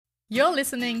You're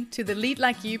listening to the Lead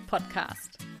Like You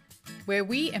podcast, where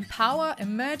we empower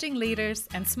emerging leaders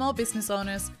and small business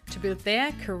owners to build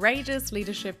their courageous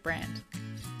leadership brand.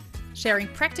 Sharing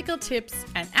practical tips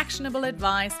and actionable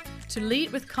advice to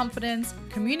lead with confidence,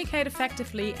 communicate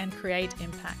effectively, and create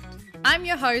impact. I'm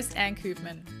your host, Anne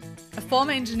Koopman, a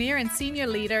former engineer and senior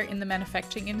leader in the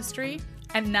manufacturing industry,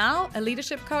 and now a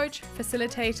leadership coach,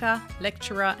 facilitator,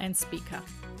 lecturer, and speaker.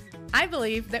 I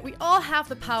believe that we all have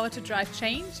the power to drive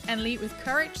change and lead with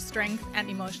courage, strength, and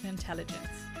emotional intelligence.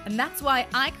 And that's why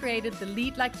I created the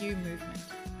Lead Like You movement.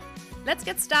 Let's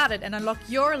get started and unlock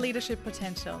your leadership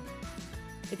potential.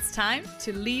 It's time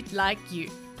to lead like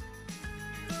you.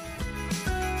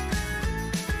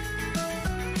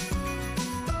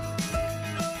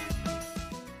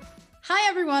 Hi,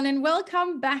 everyone, and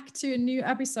welcome back to a new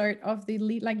episode of the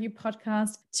Lead Like You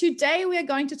podcast. Today, we are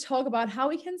going to talk about how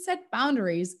we can set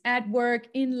boundaries at work,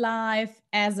 in life,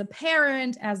 as a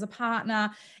parent, as a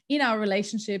partner, in our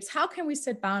relationships. How can we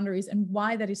set boundaries and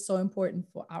why that is so important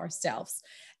for ourselves?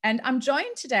 And I'm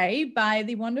joined today by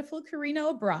the wonderful Karina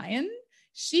O'Brien.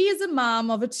 She is a mom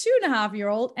of a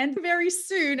 2.5-year-old, and very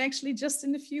soon, actually just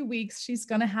in a few weeks, she's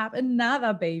going to have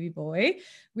another baby boy,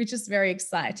 which is very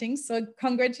exciting. So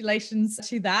congratulations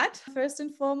to that, first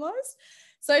and foremost.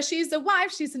 So she's a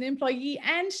wife, she's an employee,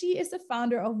 and she is the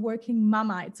founder of Working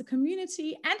Mama. It's a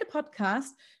community and a podcast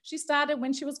she started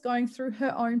when she was going through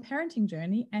her own parenting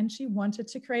journey, and she wanted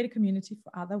to create a community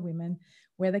for other women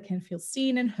where they can feel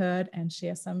seen and heard and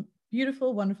share some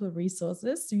beautiful, wonderful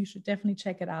resources. So you should definitely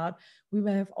check it out. We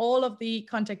will have all of the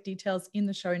contact details in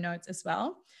the show notes as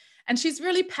well. And she's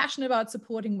really passionate about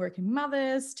supporting working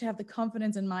mothers to have the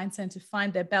confidence and mindset to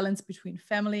find their balance between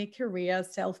family, career,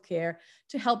 self-care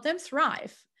to help them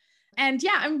thrive. And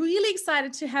yeah, I'm really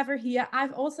excited to have her here.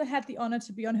 I've also had the honor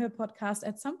to be on her podcast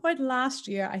at some point last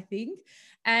year, I think.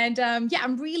 And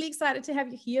I'm really excited to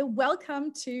have you here.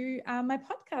 Welcome to my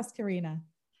podcast, Karina.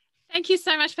 Thank you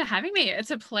so much for having me.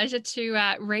 It's a pleasure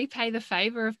to repay the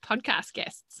favor of podcast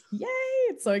guests. Yay,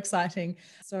 it's so exciting.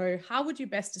 So how would you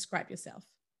best describe yourself?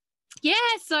 Yeah,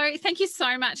 so thank you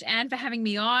so much, Anne, for having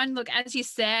me on. Look, as you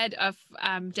said,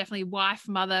 definitely wife,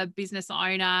 mother, business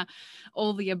owner,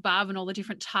 all the above and all the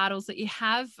different titles that you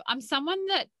have. I'm someone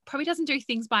that probably doesn't do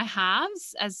things by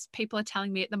halves, as people are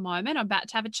telling me at the moment. I'm about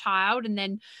to have a child, and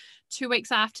then 2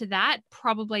 weeks after that,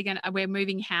 we're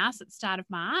moving house at the start of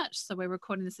March. So we're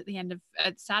recording this at the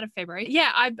start of February.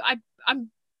 Yeah, I'm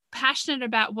passionate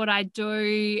about what I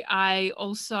do. I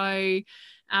also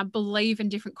believe in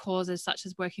different causes such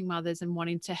as working mothers and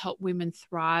wanting to help women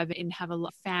thrive and have a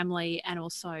family and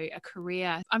also a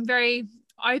career. I'm very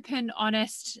open,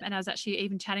 honest, and I was actually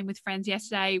even chatting with friends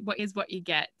yesterday. What is what you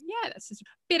get? Yeah, that's just a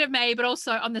bit of me, but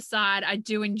also on the side, I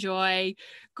do enjoy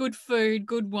good food,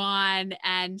 good wine,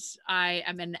 and I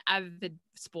am an avid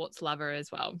sports lover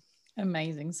as well.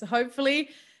 Amazing. So hopefully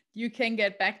you can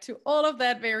get back to all of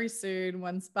that very soon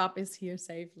once Bub is here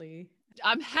safely.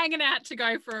 I'm hanging out to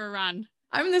go for a run.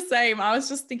 I'm the same. I was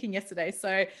just thinking yesterday.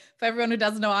 So for everyone who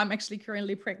doesn't know, I'm actually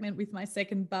currently pregnant with my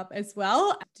second bub as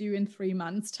well, due in 3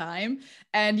 months' time.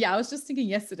 And yeah, I was just thinking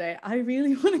yesterday, I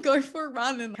really want to go for a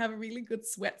run and have a really good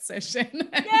sweat session.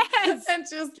 Yes. And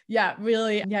just,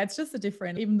 really, it's just a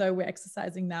different, even though we're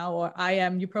exercising now, or I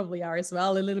am, you probably are as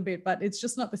well a little bit, but it's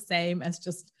just not the same as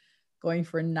just going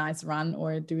for a nice run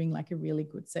or doing like a really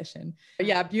good session.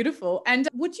 Yeah, beautiful. And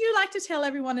would you like to tell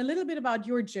everyone a little bit about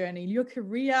your journey, your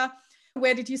career?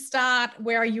 Where did you start?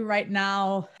 Where are you right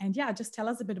now? And just tell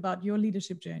us a bit about your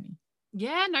leadership journey.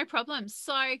 Yeah, no problem.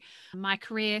 So my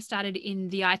career started in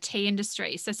the IT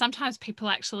industry. So sometimes people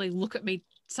actually look at me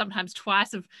sometimes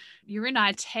twice of, you're in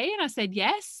IT? And I said,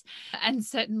 yes. And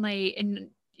certainly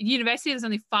in university, there's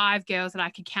only 5 girls that I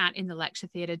could count in the lecture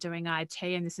theatre doing IT.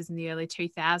 And this is in the early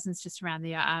 2000s, just around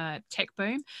the tech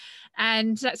boom.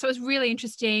 And so it was really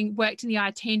interesting. Worked in the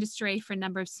IT industry for a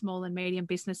number of small and medium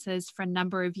businesses for a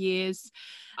number of years.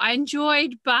 I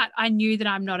enjoyed, but I knew that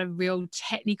I'm not a real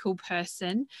technical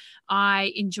person.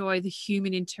 I enjoy the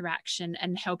human interaction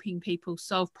and helping people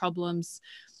solve problems.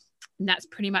 And that's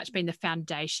pretty much been the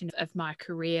foundation of my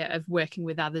career, of working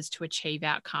with others to achieve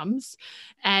outcomes.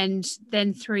 And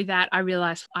then through that, I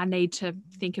realized I need to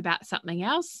think about something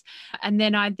else. And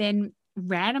then I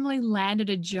randomly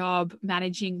landed a job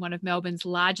managing one of Melbourne's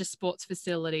largest sports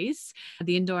facilities,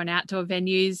 the indoor and outdoor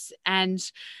venues. And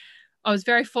I was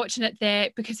very fortunate there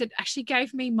because it actually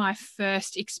gave me my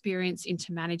first experience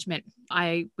into management.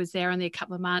 I was there only a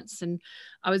couple of months, and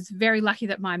I was very lucky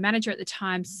that my manager at the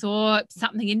time saw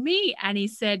something in me and he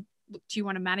said, look, do you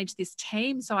want to manage this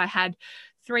team? So I had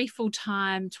 3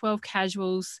 full-time, 12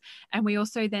 casuals. And we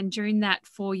also then, during that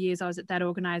 4 years I was at that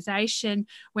organization,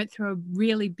 went through a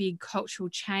really big cultural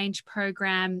change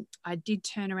program. I did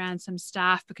turn around some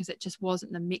staff because it just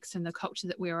wasn't the mix and the culture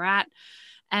that we were at.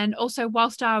 And also,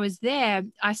 whilst I was there,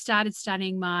 I started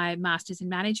studying my master's in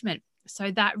management.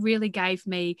 So that really gave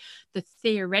me the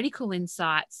theoretical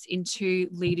insights into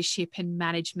leadership and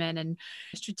management and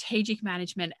strategic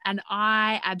management. And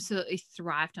I absolutely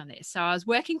thrived on this. So I was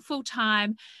working full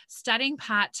time, studying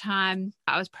part time.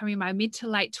 I was probably in my mid to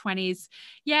late 20s.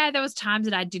 Yeah, there was times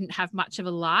that I didn't have much of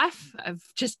a life of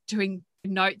just doing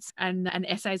notes and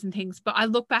essays and things. But I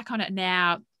look back on it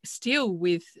now still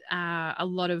with a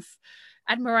lot of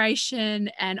admiration,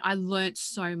 and I learnt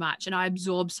so much and I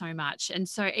absorbed so much. And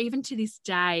so even to this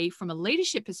day, from a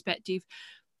leadership perspective,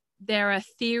 there are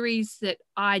theories that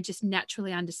I just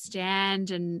naturally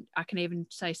understand. And I can even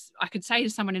say, I could say to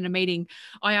someone in a meeting,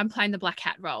 oh, I'm playing the black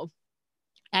hat role.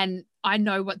 And I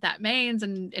know what that means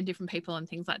and different people and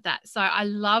things like that. So I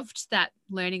loved that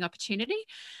learning opportunity.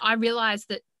 I realized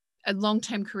that a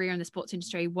long-term career in the sports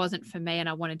industry wasn't for me, and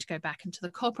I wanted to go back into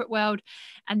the corporate world.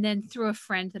 And then through a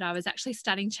friend that I was actually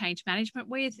studying change management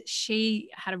with, she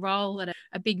had a role at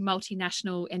a big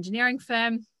multinational engineering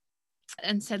firm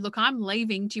and said, look, I'm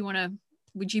leaving.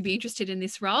 Would you be interested in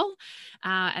this role?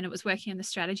 And it was working in the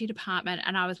strategy department.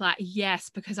 And I was like,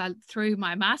 yes, because through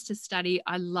my master's study,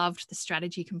 I loved the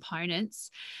strategy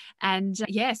components. And so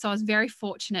I was very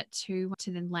fortunate to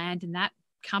then land in that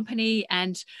company.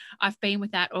 And I've been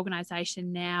with that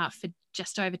organization now for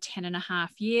just over 10 and a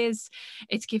half years.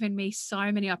 It's given me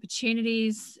so many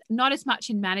opportunities, not as much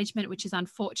in management, which is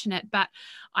unfortunate, but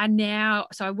I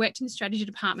worked in the strategy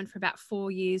department for about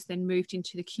 4 years, then moved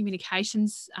into the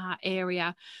communications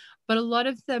area. But a lot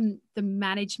of the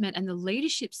management and the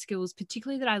leadership skills,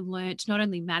 particularly that I learned, not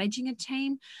only managing a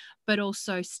team, but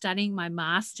also studying my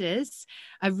master's,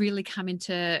 have really come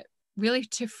into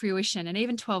to fruition. And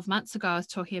even 12 months ago, I was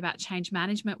talking about change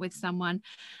management with someone,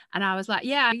 and I was like,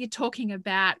 yeah, you're talking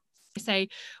about, say,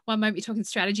 one moment you're talking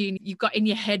strategy and you've got in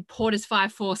your head Porter's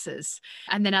 5 forces.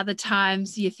 And then other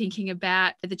times you're thinking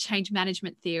about the change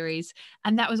management theories.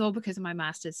 And that was all because of my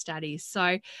master's studies. So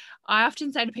I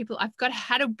often say to people, I've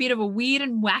had a bit of a weird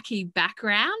and wacky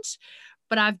background,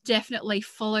 but I've definitely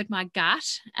followed my gut,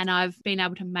 and I've been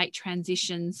able to make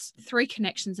transitions through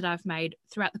connections that I've made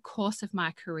throughout the course of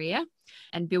my career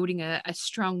and building a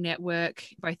strong network,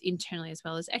 both internally as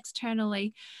well as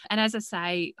externally. And as I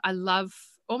say, I love,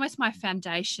 almost my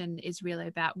foundation is really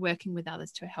about working with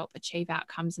others to help achieve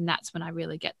outcomes. And that's when I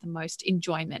really get the most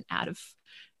enjoyment out of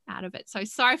it. So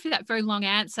sorry for that very long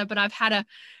answer, but I've had a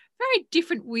very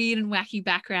different, weird and wacky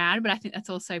background, but I think that's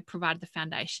also provided the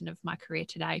foundation of my career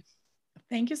today.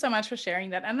 Thank you so much for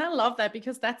sharing that. And I love that,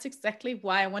 because that's exactly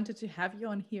why I wanted to have you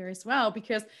on here as well.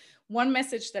 Because one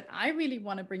message that I really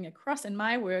want to bring across in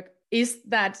my work is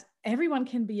that everyone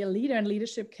can be a leader, and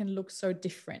leadership can look so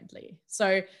differently.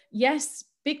 So yes,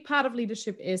 big part of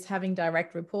leadership is having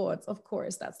direct reports. Of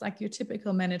course, that's like your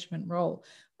typical management role.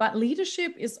 But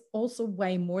leadership is also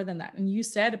way more than that. And you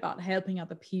said about helping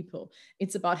other people.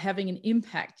 It's about having an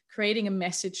impact, creating a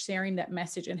message, sharing that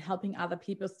message, and helping other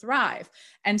people thrive.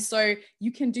 And so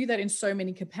you can do that in so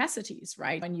many capacities,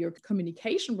 right? When your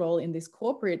communication role in this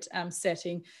corporate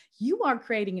setting, you are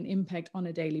creating an impact on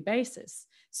a daily basis.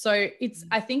 So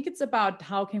I think it's about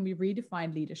how can we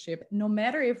redefine leadership. No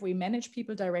matter if we manage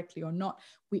people directly or not,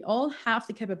 we all have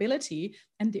the capability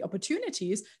and the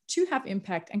opportunities to have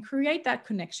impact and create that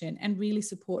connection and really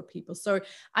support people. So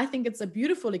I think it's a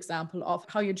beautiful example of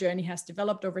how your journey has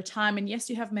developed over time. And yes,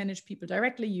 you have managed people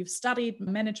directly. You've studied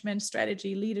management,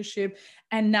 strategy, leadership,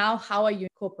 and now how are you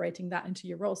incorporating that into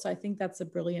your role? So I think that's a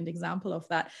brilliant example of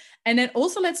that. And then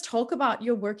also let's talk about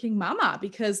your working mama,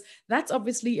 because that's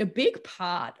obviously a big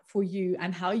part for you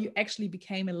and how you actually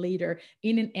became a leader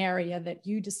in an area that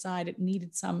you decided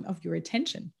needed some of your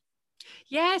attention.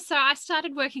 Yeah, so I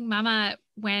started working mama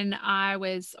when I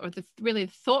was, or the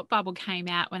thought bubble came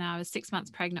out when I was 6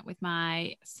 months pregnant with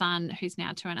my son, who's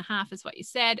now 2.5, is what you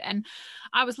said. And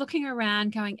I was looking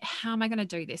around going, how am I going to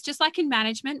do this? Just like in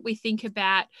management, we think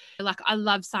about, like, I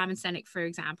love Simon Sinek, for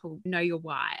example, know your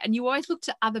why. And you always look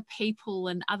to other people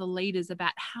and other leaders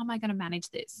about how am I going to manage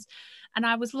this? And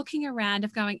I was looking around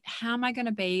of going, how am I going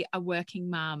to be a working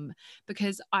mum?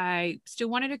 Because I still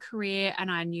wanted a career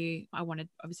and I knew I wanted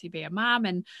obviously be a mum,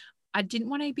 and I didn't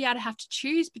want to be able to have to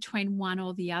choose between one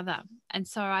or the other. And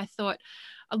so I thought,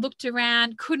 I looked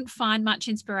around, couldn't find much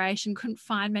inspiration, couldn't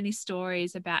find many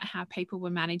stories about how people were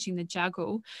managing the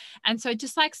juggle. And so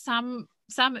just like some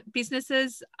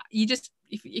businesses, you just,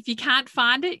 if you can't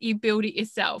find it, you build it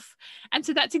yourself. And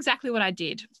so that's exactly what I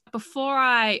did. Before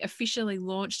I officially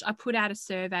launched, I put out a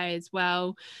survey as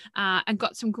well, and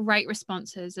got some great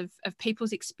responses of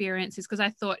people's experiences, because I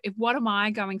thought, if what am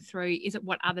I going through, is it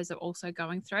what others are also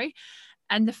going through?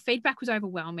 And the feedback was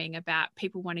overwhelming about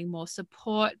people wanting more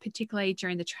support, particularly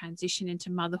during the transition into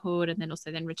motherhood, and then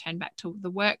also then return back to the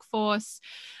workforce.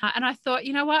 And I thought,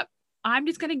 you know what? I'm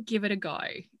just going to give it a go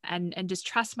and just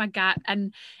trust my gut.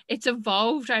 And it's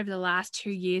evolved over the last 2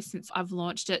 years since I've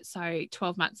launched it. So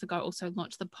 12 months ago, I also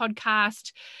launched the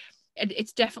podcast.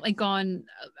 It's definitely gone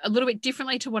a little bit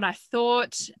differently to what I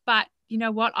thought. But you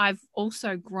know what? I've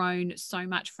also grown so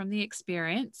much from the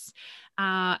experience.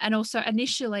 And also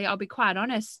initially, I'll be quite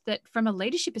honest, that from a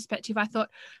leadership perspective, I thought,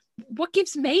 what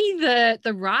gives me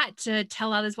the right to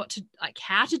tell others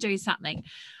how to do something?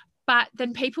 But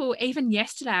then people, even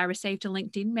yesterday, I received a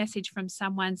LinkedIn message from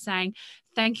someone saying,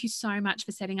 thank you so much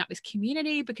for setting up this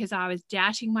community, because I was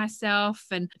doubting myself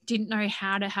and didn't know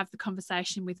how to have the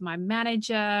conversation with my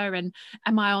manager. And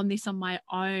am I on this on my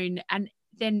own? And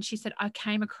then she said, I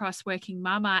came across Working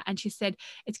Mama, and she said,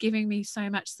 it's giving me so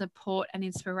much support and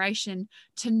inspiration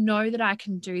to know that I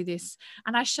can do this.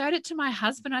 And I showed it to my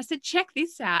husband. I said, check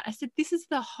this out. I said, this is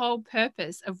the whole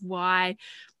purpose of why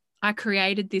I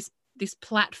created this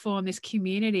platform, this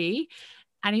community.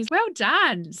 And he's, well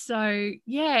done. So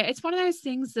yeah, it's one of those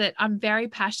things that I'm very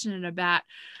passionate about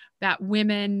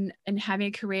women and having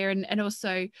a career. And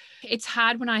also it's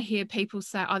hard when I hear people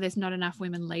say, oh, there's not enough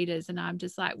women leaders. And I'm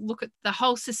just like, look at the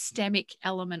whole systemic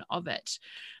element of it.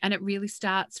 And it really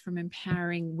starts from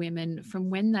empowering women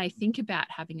from when they think about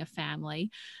having a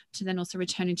family to then also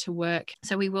returning to work.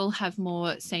 So we will have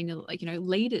more senior,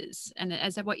 leaders. And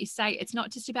as what you say, it's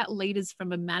not just about leaders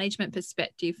from a management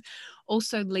perspective,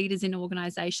 also leaders in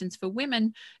organizations for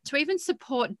women to even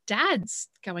support dads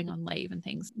going on leave and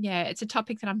things. Yeah, it's a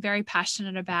topic that I'm very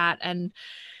passionate about. And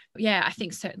yeah, I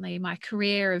think certainly my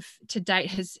career to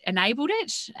date has enabled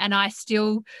it. And I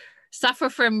still suffer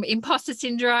from imposter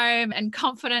syndrome and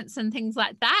confidence and things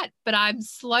like that. But I'm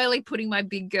slowly putting my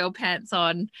big girl pants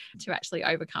on to actually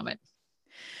overcome it.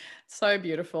 So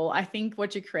beautiful. I think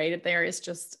what you created there is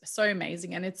just so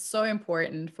amazing. And it's so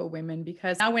important for women,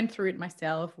 because I went through it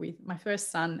myself with my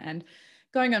first son and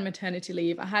going on maternity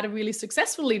leave. I had a really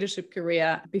successful leadership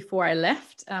career before I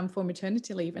left for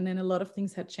maternity leave. And then a lot of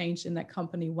things had changed in that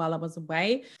company while I was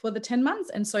away for the 10 months.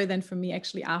 And so then for me,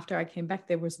 actually, after I came back,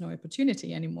 there was no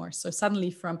opportunity anymore. So suddenly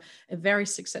from a very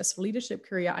successful leadership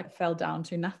career, I fell down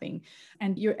to nothing.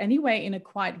 And you're anyway in a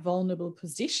quite vulnerable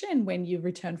position when you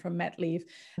return from mat leave.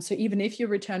 So even if you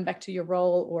return back to your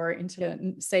role or into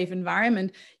a safe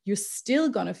environment, you're still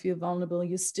going to feel vulnerable.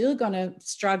 You're still going to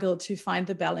struggle to find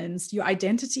the balance. Your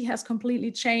identity has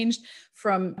completely changed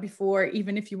from before.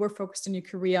 Even if you were focused on your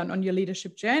career and on your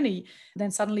leadership journey, then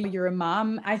suddenly you're a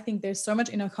mom. I think there's so much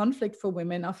inner conflict for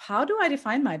women of, how do I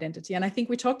define my identity? And I think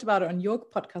we talked about it on your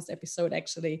podcast episode,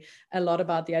 actually, a lot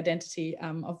about the identity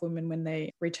of women when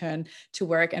they return to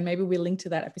work. And maybe we'll link to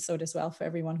that episode as well for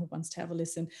everyone who wants to have a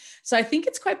listen. So I think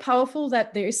it's quite powerful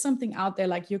that there is something out there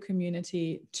like your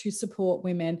community to support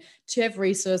women, to have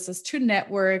resources, to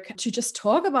network, to just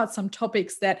talk about some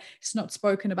topics that is not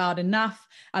spoken about enough.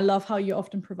 I love how you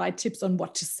often provide tips on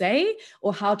what to say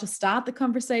or how to start the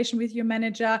conversation with your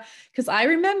manager. Because I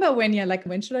remember when you're like,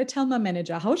 when should I tell my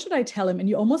manager? How should I tell him? And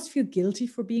you almost feel guilty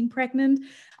for being pregnant.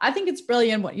 I think it's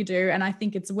brilliant what you do. And I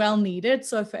think it's well needed.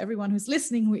 So for everyone who's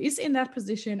listening, who is in that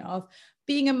position of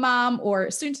being a mom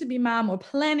or soon to be mom or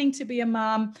planning to be a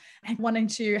mom and wanting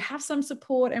to have some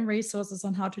support and resources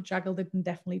on how to juggle, they can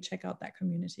definitely check out that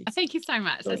community. Thank you so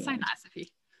much. Brilliant. That's so nice of you.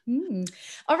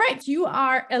 All right. You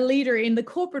are a leader in the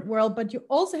corporate world, but you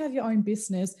also have your own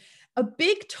business. A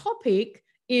big topic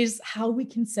is how we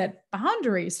can set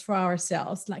boundaries for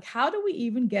ourselves. Like, how do we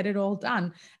even get it all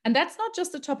done? And that's not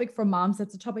just a topic for moms,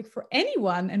 that's a topic for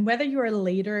anyone. And whether you're a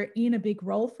leader in a big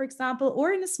role, for example,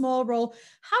 or in a small role,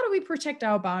 how do we protect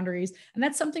our boundaries? And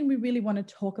that's something we really want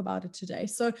to talk about it today.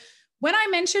 So when I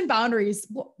mention boundaries,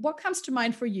 what comes to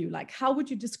mind for you? Like, how would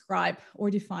you describe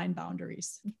or define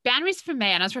boundaries? Boundaries for me,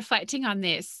 and I was reflecting on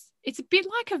this, it's a bit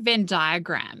like a Venn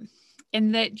diagram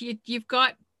in that you've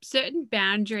got certain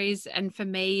boundaries. And for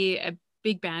me, a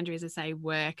big boundary is, I say,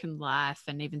 work and life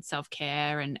and even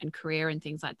self-care and career and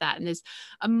things like that. And there's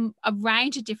a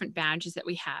range of different boundaries that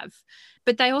we have,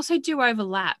 but they also do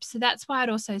overlap. So that's why I'd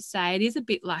also say it is a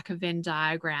bit like a Venn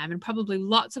diagram and probably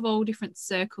lots of all different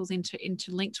circles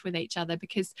interlinked with each other,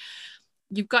 because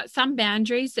you've got some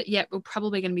boundaries that, we're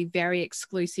probably going to be very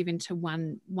exclusive into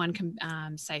one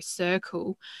say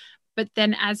circle. But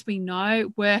then, as we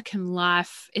know, work and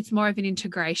life, it's more of an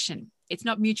integration. It's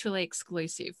not mutually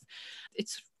exclusive. It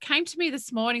came to me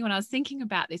this morning when I was thinking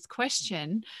about this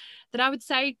question that I would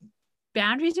say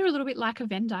boundaries are a little bit like a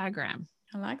Venn diagram.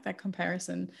 I like that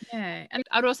comparison. Yeah. And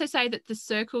I'd also say that the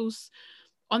circles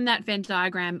on that Venn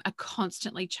diagram are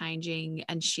constantly changing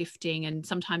and shifting. And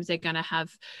sometimes they're going to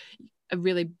have a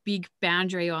really big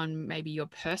boundary on maybe your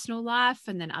personal life,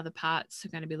 and then other parts are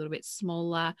going to be a little bit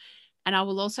smaller. And I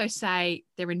will also say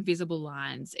they're invisible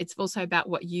lines. It's also about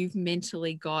what you've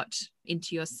mentally got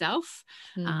into yourself,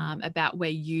 about where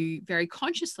you very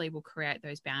consciously will create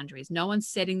those boundaries. No one's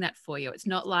setting that for you. It's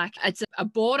not like it's a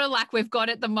border like we've got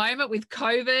at the moment with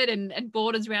COVID and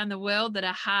borders around the world that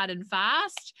are hard and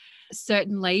fast.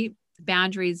 Certainly,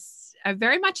 boundaries are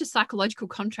very much a psychological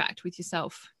contract with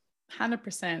yourself.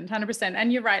 100%.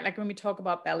 And you're right. Like when we talk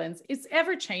about balance, it's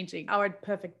ever changing, our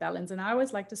perfect balance. And I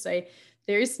always like to say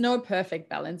there is no perfect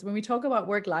balance. When we talk about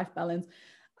work-life balance,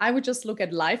 I would just look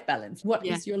at life balance. What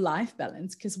is your life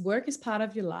balance? Because work is part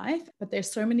of your life, but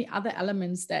there's so many other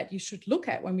elements that you should look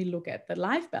at when we look at the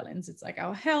life balance. It's like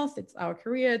our health, it's our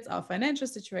career, it's our financial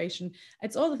situation,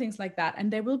 it's all the things like that.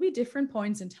 And there will be different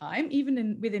points in time,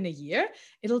 even within a year,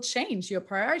 it'll change. Your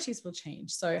priorities will change.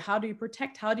 So how do you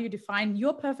protect? How do you define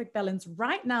your perfect balance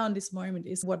right now in this moment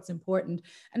is what's important.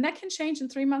 And that can change in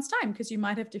 3 months' time because you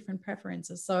might have different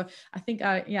preferences. So I think,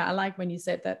 I like when you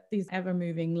said that these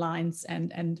ever-moving lines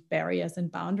and barriers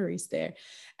and boundaries there.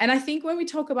 And I think when we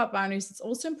talk about boundaries, it's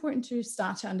also important to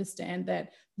start to understand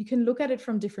that you can look at it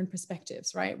from different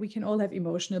perspectives, right? We can all have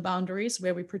emotional boundaries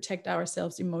where we protect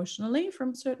ourselves emotionally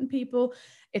from certain people.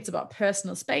 It's about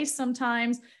personal space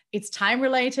sometimes. It's time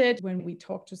related when we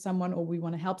talk to someone or we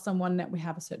want to help someone that we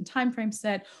have a certain time frame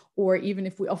set, or even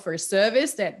if we offer a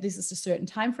service that this is a certain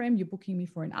time frame, you're booking me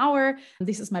for an hour,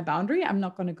 this is my boundary, I'm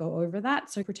not going to go over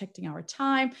that. So protecting our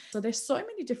time. So there's so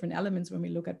many different elements when we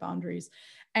look at boundaries.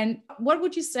 And what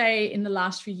would you say in the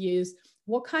last few years,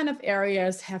 what kind of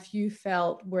areas have you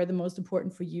felt were the most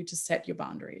important for you to set your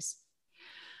boundaries?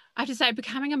 I have to say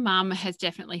becoming a mum has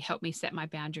definitely helped me set my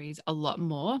boundaries a lot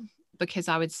more, because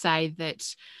I would say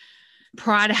that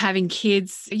prior to having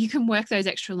kids, you can work those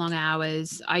extra long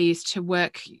hours. I used to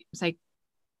work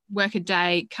a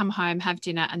day, come home, have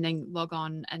dinner, and then log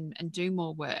on and do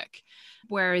more work.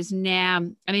 Whereas now,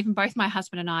 and even both my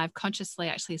husband and I have consciously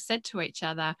actually said to each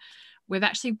other, we've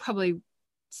actually probably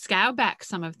scale back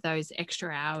some of those extra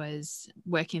hours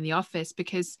working in the office,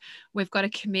 because we've got to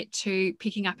commit to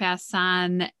picking up our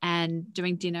son and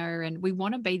doing dinner, and we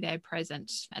want to be there present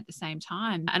at the same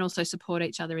time and also support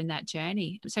each other in that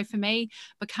journey. So for me,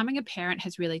 becoming a parent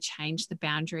has really changed the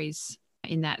boundaries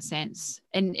in that sense,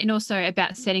 and also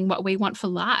about setting what we want for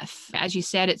life. As you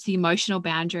said, it's the emotional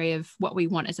boundary of what we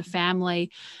want as a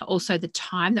family, also the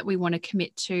time that we want to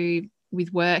commit to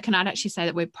with work. And I'd actually say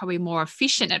that we're probably more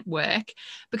efficient at work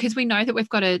because we know that we've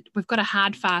got a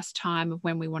hard, fast time of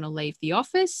when we want to leave the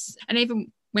office. And even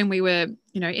when we were,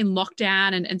 in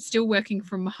lockdown and still working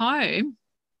from home,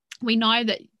 we know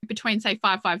that between say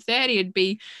 5:30,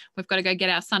 we've got to go get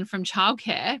our son from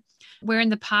childcare. Where in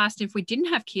the past, if we didn't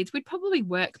have kids, we'd probably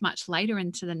work much later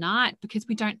into the night because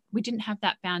we didn't have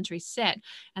that boundary set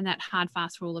and that hard,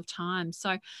 fast rule of time.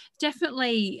 So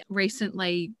definitely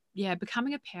recently,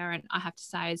 becoming a parent, I have to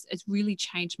say, has really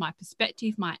changed my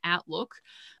perspective, my outlook,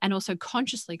 and also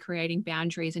consciously creating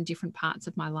boundaries in different parts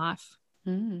of my life.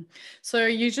 So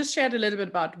you just shared a little bit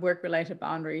about work-related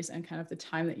boundaries and kind of the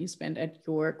time that you spend at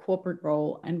your corporate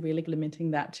role and really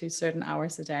limiting that to certain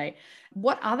hours a day.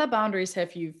 What other boundaries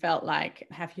have you felt like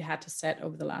have you had to set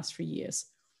over the last few years?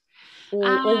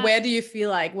 Or where do you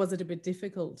feel like, was it a bit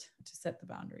difficult to set the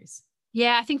boundaries?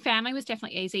 Yeah, I think family was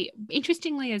definitely easy.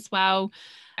 Interestingly as well,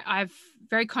 I've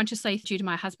very consciously, due to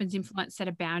my husband's influence, set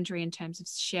a boundary in terms of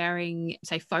sharing,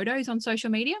 say, photos on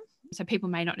social media. So people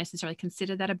may not necessarily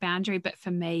consider that a boundary, but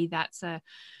for me,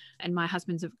 and my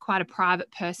husband's quite a private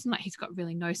person, like he's got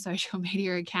really no social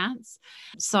media accounts.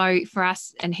 So for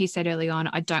us, and he said early on,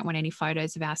 I don't want any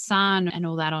photos of our son and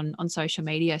all that on social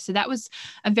media. So that was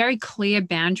a very clear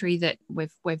boundary that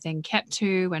we've then kept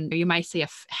to. And you may see a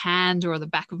hand or the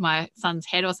back of my son's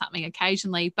head or something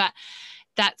occasionally, but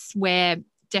that's where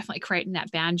definitely creating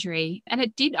that boundary. And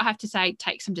it did, I have to say,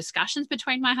 take some discussions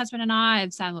between my husband and I.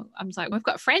 And so I was like, we've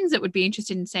got friends that would be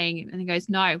interested in seeing it. And he goes,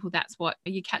 no, well, that's what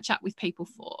you catch up with people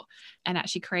for, and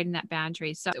actually creating that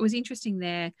boundary. So it was interesting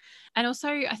there. And also,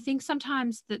 I think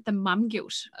sometimes that the mum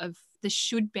guilt of the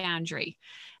should boundary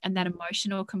and that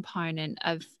emotional component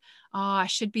of, oh, I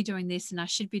should be doing this and I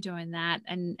should be doing that.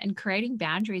 And creating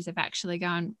boundaries of actually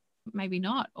going, maybe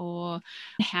not, or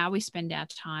how we spend our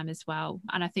time as well.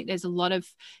 And I think there's a lot of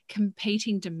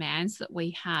competing demands that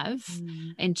we have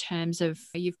in terms of,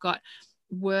 you've got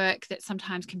work that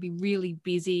sometimes can be really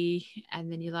busy,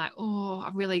 and then you're like, oh,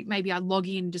 maybe I log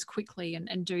in just quickly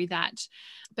and do that.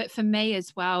 But for me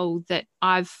as well, that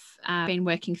I've been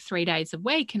working 3 days a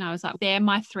week, and I was like, they're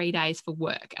my 3 days for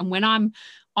work. And when I'm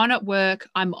on at work,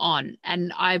 I'm on,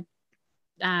 and I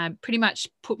pretty much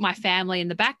put my family in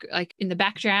the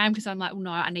background, because I'm like, well,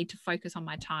 no, I need to focus on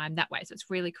my time that way. So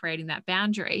it's really creating that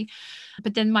boundary.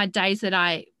 But then my days that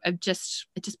I have just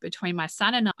between my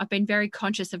son and I've been very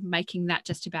conscious of making that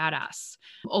just about us.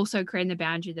 Also creating the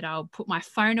boundary that I'll put my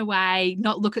phone away,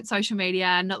 not look at social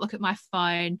media, not look at my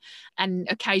phone. And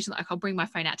occasionally, like, I'll bring my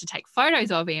phone out to take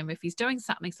photos of him if he's doing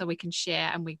something, so we can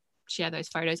share, and we share those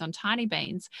photos on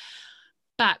Tinybeans.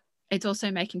 But it's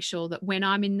also making sure that when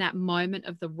I'm in that moment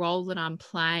of the role that I'm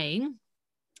playing,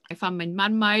 if I'm in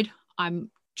mum mode,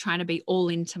 I'm trying to be all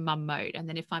into mum mode. And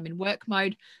then if I'm in work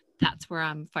mode, that's where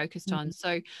I'm focused on.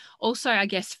 So also, I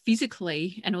guess,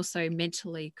 physically and also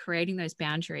mentally creating those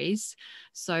boundaries.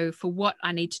 So for what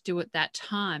I need to do at that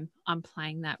time, I'm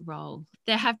playing that role.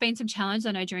 There have been some challenges.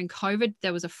 I know during COVID,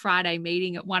 there was a Friday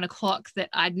meeting at 1:00 that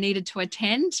I needed to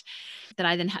attend, that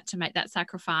I then had to make that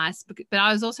sacrifice. But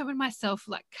I was also in myself,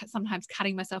 like, sometimes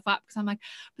cutting myself up, because I'm like,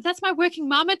 but that's my working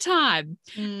mama time.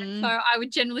 So I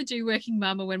would generally do working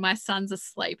mama when my son's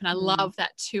asleep. And I love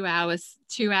that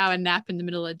 2-hour nap in the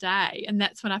middle of the day. And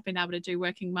that's when I've been able to do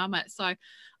working mama. So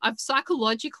I've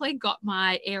psychologically got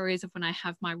my areas of when I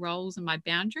have my roles and my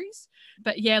boundaries.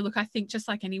 But yeah, look, I think just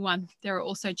like anyone, there are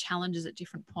also challenges at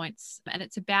different points. And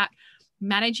it's about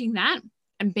managing that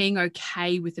and being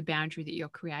okay with the boundary that you're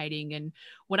creating, and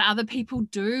what other people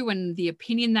do and the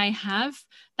opinion they have,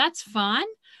 that's fine.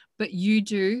 But you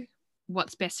do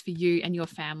what's best for you and your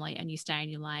family, and you stay in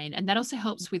your lane. And that also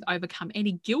helps with overcome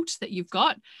any guilt that you've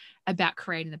got about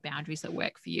creating the boundaries that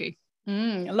work for you.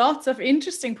 Lots of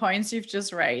interesting points you've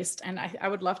just raised. And I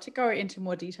would love to go into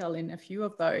more detail in a few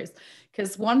of those,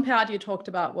 because one part you talked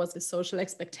about was the social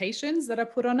expectations that are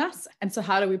put on us. And so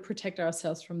how do we protect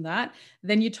ourselves from that?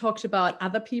 Then you talked about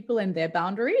other people and their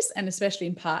boundaries, and especially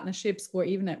in partnerships or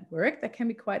even at work, that can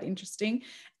be quite interesting.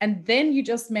 And then you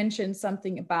just mentioned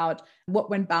something about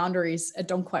when boundaries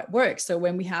don't quite work. So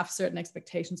when we have certain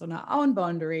expectations on our own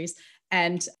boundaries,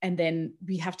 and then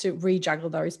we have to rejuggle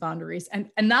those boundaries. And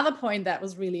another point that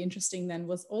was really interesting then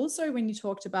was also when you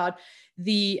talked about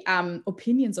the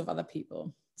opinions of other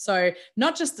people. So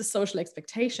not just the social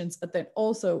expectations, but then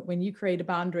also when you create a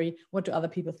boundary, what do other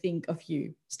people think of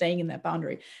you staying in that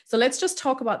boundary? So let's just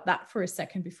talk about that for a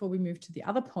second before we move to the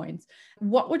other points.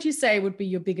 What would you say would be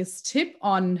your biggest tip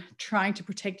on trying to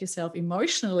protect yourself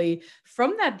emotionally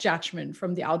from that judgment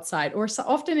from the outside? Or so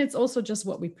often it's also just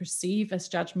what we perceive as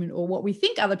judgment, or what we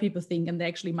think other people think, and they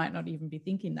actually might not even be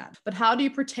thinking that. But how do you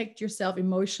protect yourself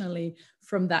emotionally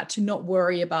from that, to not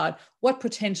worry about what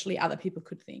potentially other people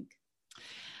could think?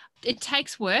 It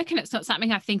takes work, and it's not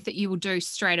something I think that you will do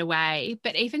straight away,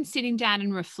 but even sitting down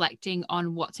and reflecting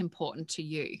on what's important to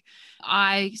you.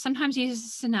 I sometimes use a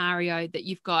scenario that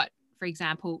you've got, for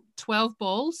example, 12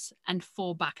 balls and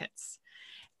 4 buckets.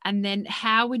 And then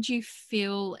how would you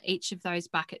fill each of those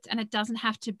buckets? And it doesn't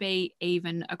have to be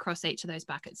even across each of those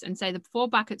buckets. And say the 4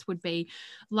 buckets would be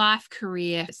life,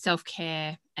 career,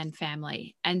 self-care, and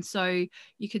family. And so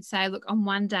you could say, look, on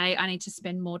one day I need to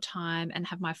spend more time and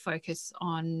have my focus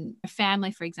on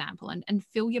family, for example, and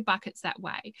fill your buckets that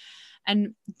way.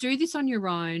 And do this on your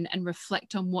own and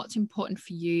reflect on what's important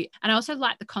for you. And I also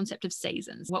like the concept of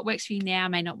seasons. What works for you now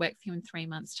may not work for you in 3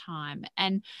 months' time.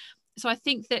 And so I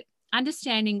think that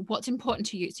understanding what's important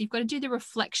to you. So you've got to do the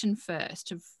reflection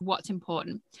first of what's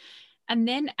important, and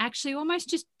then actually almost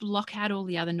just block out all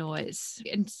the other noise.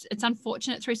 It's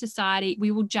unfortunate through society,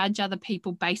 we will judge other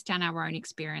people based on our own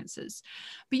experiences,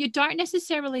 but you don't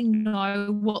necessarily know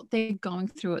what they're going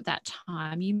through at that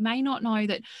time. You may not know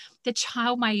that the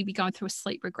child may be going through a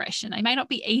sleep regression. They may not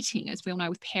be eating. As we all know,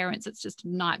 with parents, it's just a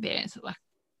nightmare. It's like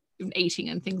eating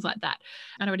and things like that.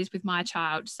 I know it is with my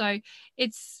child. So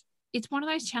it's it's one of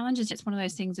those challenges. It's one of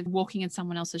those things of walking in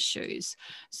someone else's shoes.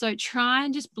 So try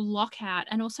and just block out,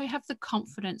 and also have the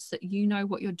confidence that you know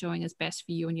what you're doing is best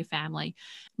for you and your family.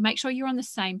 Make sure you're on the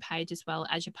same page as well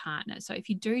as your partner. So if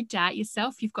you do doubt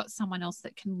yourself, you've got someone else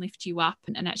that can lift you up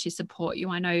and actually support you.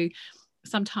 I know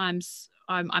sometimes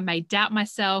I may doubt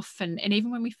myself. And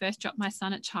even when we first dropped my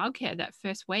son at childcare that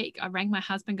first week, I rang my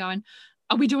husband going,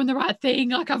 are we doing the right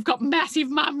thing? Like, I've got massive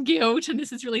mum guilt and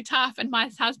this is really tough. And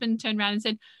my husband turned around and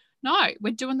said, no,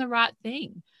 we're doing the right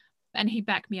thing. And he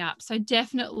backed me up. So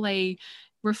definitely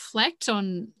reflect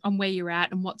on where you're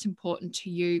at and what's important to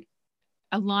you.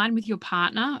 Align with your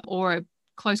partner or a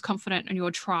close confidant in your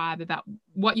tribe about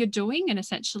what you're doing, and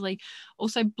essentially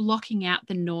also blocking out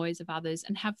the noise of others,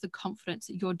 and have the confidence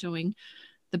that you're doing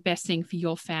the best thing for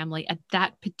your family at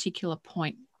that particular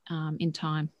point in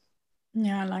time.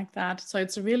 Yeah, I like that. So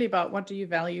it's really about what do you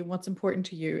value, what's important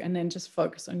to you, and then just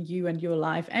focus on you and your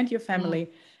life and your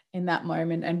family in that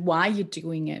moment and why you're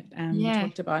doing it. You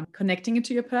talked about connecting it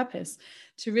to your purpose,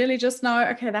 to really just know,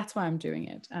 okay, that's why I'm doing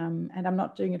it. And I'm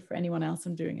not doing it for anyone else.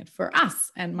 I'm doing it for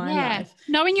us and my life.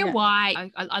 Knowing your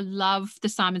why. I love the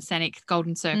Simon Sinek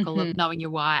golden circle of knowing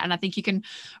your why. And I think you can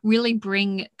really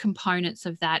bring components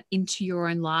of that into your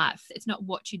own life. It's not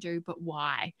what you do, but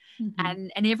why.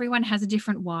 And everyone has a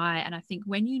different why. And I think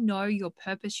when you know your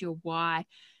purpose, your why,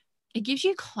 it gives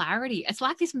you clarity. It's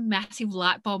like this massive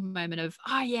light bulb moment of,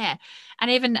 oh yeah.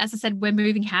 And even, as I said, we're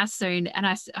moving house soon. And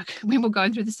when we're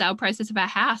going through the sale process of our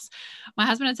house, my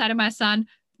husband had said to my son,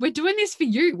 we're doing this for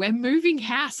you. We're moving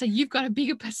house. So you've got a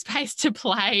bigger space to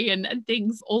play and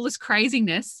things. All this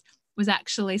craziness was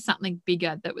actually something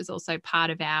bigger that was also part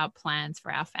of our plans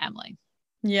for our family.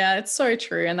 Yeah, it's so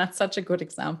true. And that's such a good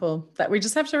example that we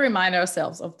just have to remind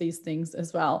ourselves of these things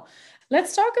as well.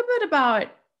 Let's talk a bit about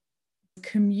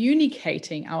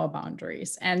communicating our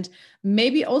boundaries, and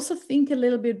maybe also think a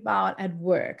little bit about at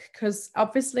work, because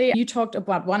obviously you talked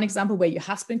about one example where your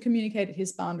husband communicated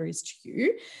his boundaries to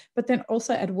you, but then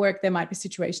also at work there might be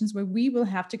situations where we will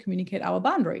have to communicate our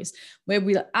boundaries, where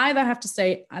we'll either have to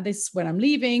say, this is when I'm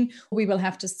leaving, or we will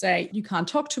have to say, you can't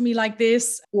talk to me like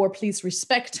this, or please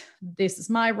respect, this is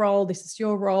my role, this is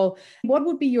your role. What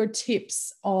would be your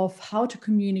tips of how to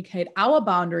communicate our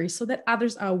boundaries so that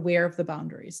others are aware of the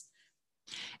boundaries?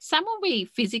 Some will be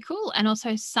physical, and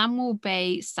also some will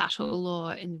be subtle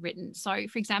or in written. So,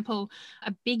 for example,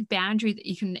 a big boundary that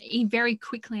you can very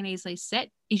quickly and easily set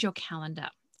is your calendar.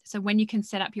 So when you can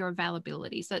set up your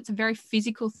availability. So it's a very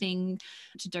physical thing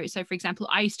to do. So for example,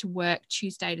 I used to work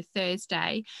Tuesday to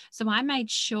Thursday. So I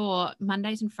made sure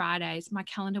Mondays and Fridays, my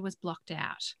calendar was blocked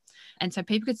out. And so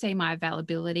people could see my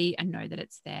availability and know that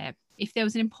it's there. If there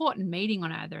was an important meeting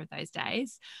on either of those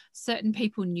days, certain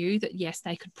people knew that, yes,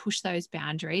 they could push those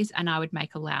boundaries and I would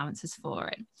make allowances for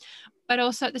it. But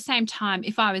also at the same time,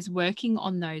 if I was working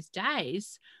on those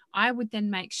days, I would then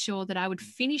make sure that I would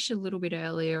finish a little bit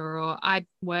earlier, or I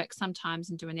work sometimes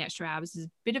and doing the extra hours is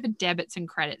a bit of a debits and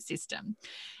credit system.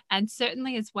 And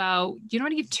certainly as well, you don't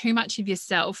want to give too much of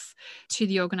yourself to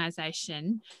the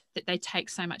organization that they take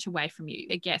so much away from you.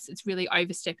 I guess it's really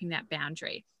overstepping that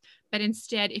boundary. But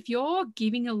instead, if you're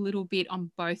giving a little bit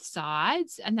on both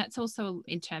sides, and that's also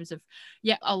in terms of,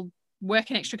 I'll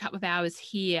work an extra couple of hours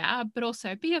here, but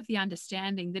also be of the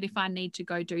understanding that if I need to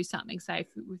go do something, say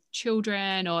with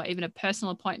children or even a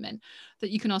personal appointment,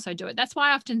 that you can also do it. That's why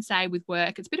I often say with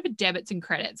work, it's a bit of a debits and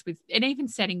credits and even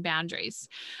setting boundaries.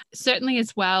 Certainly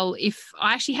as well, if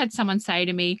I actually had someone say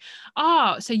to me,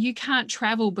 oh, so you can't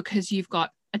travel because you've got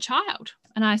a child.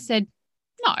 And I said,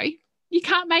 no, you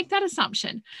can't make that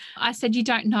assumption. I said, you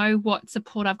don't know what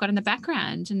support I've got in the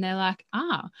background. And they're like,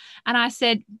 And I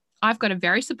said, I've got a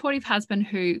very supportive husband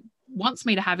who wants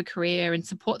me to have a career and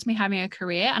supports me having a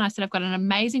career. And I said, I've got an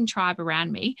amazing tribe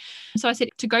around me. So I said,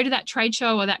 to go to that trade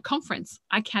show or that conference,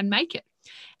 I can make it.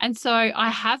 And so I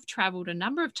have traveled a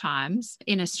number of times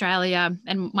in Australia,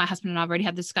 and my husband and I have already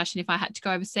had the discussion if I had to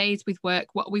go overseas with work,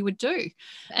 what we would do.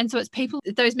 And so it's people,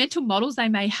 those mental models they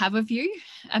may have of you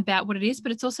about what it is,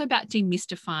 but it's also about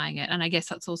demystifying it. And I guess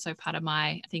that's also part of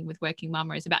my thing with Working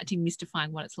Mum, is about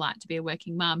demystifying what it's like to be a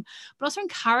working mum, but also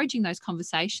encouraging those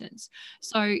conversations.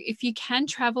 So if you can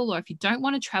travel, or if you don't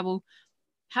want to travel,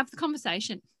 have the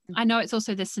conversation. I know it's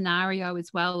also the scenario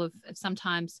as well of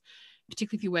sometimes,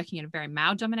 particularly if you're working in a very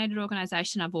male-dominated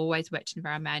organisation, I've always worked in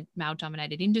very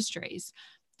male-dominated industries,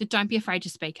 that don't be afraid to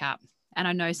speak up. And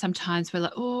I know sometimes we're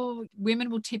like, women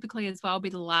will typically as well be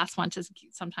the last one to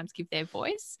sometimes give their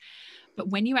voice. But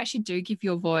when you actually do give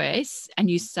your voice and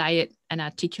you say it and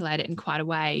articulate it in quite a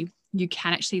way, you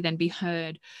can actually then be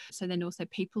heard. So then also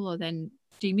people are then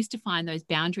demystifying those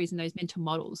boundaries and those mental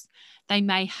models they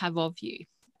may have of you.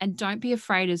 And don't be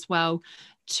afraid as well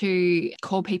to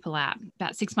call people out.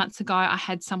 About 6 months ago, I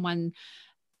had someone,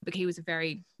 but he was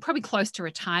probably close to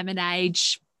retirement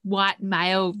age, white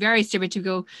male, very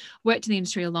stereotypical, worked in the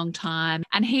industry a long time.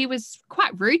 And he was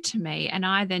quite rude to me. And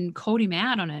I then called him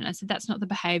out on it. And I said, that's not the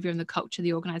behavior and the culture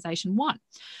the organization want.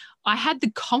 I had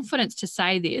the confidence to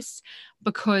say this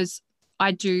because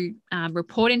I do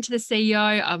report into the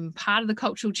CEO. I'm part of the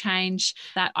cultural change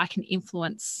that I can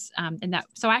influence in that.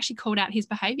 So I actually called out his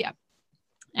behavior.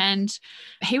 And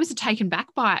he was taken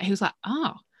back by it. He was like,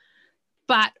 oh.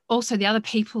 But also the other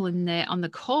people on the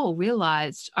call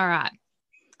realized, all right,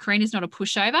 Karina's not a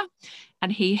pushover,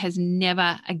 and he has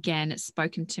never again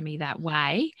spoken to me that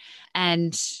way.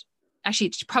 And actually,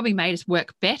 it probably made us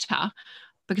work better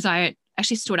because I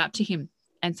actually stood up to him.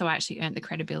 And so I actually earned the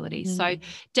credibility. So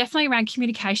definitely around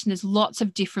communication, there's lots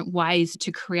of different ways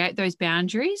to create those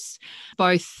boundaries,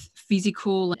 both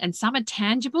physical and some are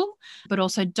tangible, but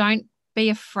also don't be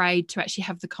afraid to actually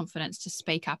have the confidence to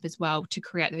speak up as well, to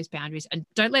create those boundaries, and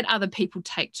don't let other people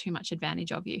take too much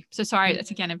advantage of you. So sorry,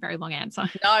 that's again a very long answer.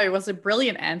 No, it was a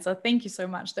brilliant answer. Thank you so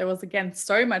much. There was again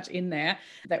so much in there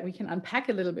that we can unpack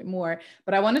a little bit more.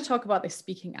 But I want to talk about the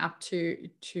speaking up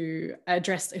to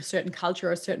address a certain culture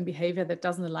or a certain behavior that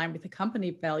doesn't align with the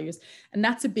company values. And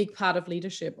that's a big part of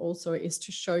leadership also, is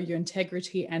to show your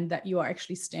integrity and that you are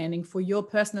actually standing for your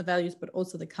personal values, but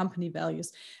also the company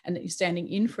values, and that you're standing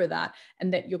in for that,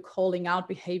 and that you're calling out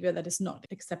behavior that is not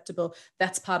acceptable.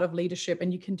 That's part of leadership.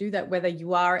 And you can do that whether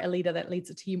you are a leader that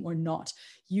leads a team or not.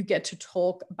 You get to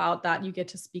talk about that. You get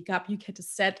to speak up. You get to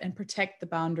set and protect the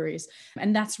boundaries.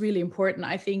 And that's really important.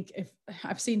 I think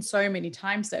I've seen so many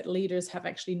times that leaders have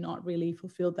actually not really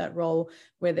fulfilled that role,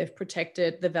 where they've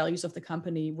protected the values of the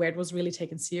company, where it was really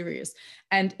taken serious.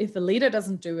 And if the leader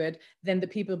doesn't do it, then the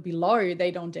people below, they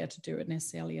don't dare to do it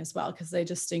necessarily as well, because they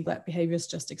just think that behavior is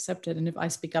just accepted. And if I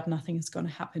speak up, nothing is going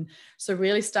to happen. So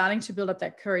really starting to build up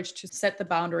that courage to set the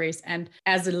boundaries. And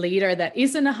as a leader that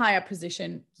is in a higher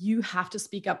position, you have to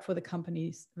speak up for the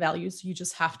company's values. You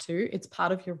just have to. It's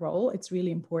part of your role. It's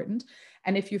really important.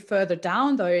 And if you're further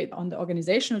down, though, on the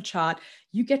organizational chart,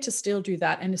 you get to still do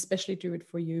that, and especially do it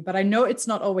for you. But I know it's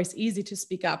not always easy to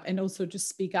speak up, and also just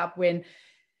speak up when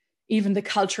even the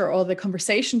culture or the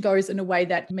conversation goes in a way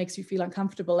that makes you feel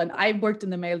uncomfortable. And I worked in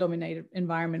the male-dominated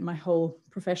environment my whole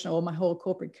professional or my whole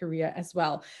corporate career as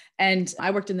well. And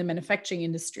I worked in the manufacturing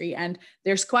industry, and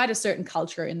there's quite a certain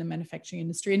culture in the manufacturing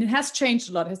industry, and it has changed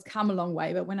a lot. It has come a long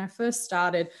way. But when I first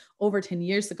started over 10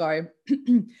 years ago,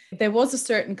 there was a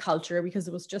certain culture because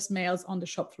it was just males on the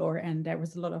shop floor, and there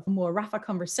was a lot of more rougher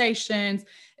conversations,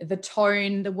 the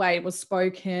tone, the way it was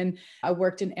spoken. I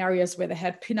worked in areas where they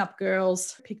had pin-up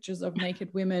girls, pictures of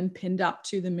naked women pinned up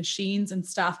to the machines and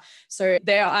stuff. So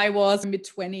there I was,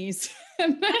 mid-20s,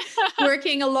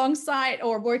 working alongside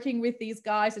or working with these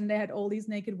guys, and they had all these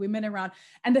naked women around.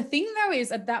 And the thing though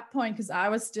is, at that point, because I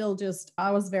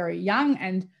was very young,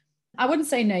 and I wouldn't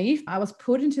say naive, I was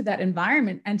put into that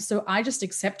environment. And so I just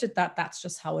accepted that that's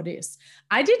just how it is.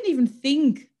 I didn't even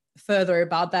think further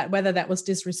about that, whether that was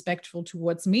disrespectful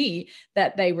towards me,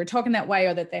 that they were talking that way,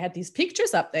 or that they had these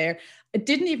pictures up there. It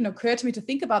didn't even occur to me to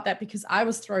think about that, because I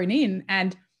was thrown in,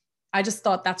 and I just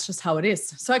thought that's just how it is.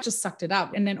 So I just sucked it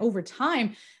up. And then over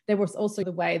time, there was also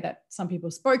the way that some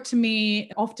people spoke to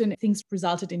me. Often things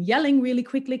resulted in yelling really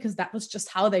quickly, because that was just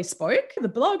how they spoke, the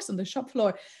blogs on the shop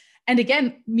floor. And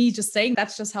again, me just saying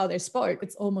that's just how they spoke,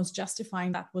 it's almost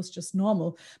justifying that was just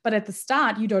normal. But at the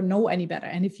start, you don't know any better.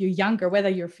 And if you're younger, whether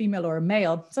you're a female or a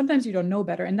male, sometimes you don't know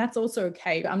better. And that's also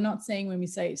okay. I'm not saying when we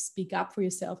say speak up for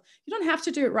yourself, you don't have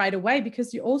to do it right away,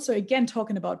 because you also, again,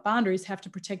 talking about boundaries, have to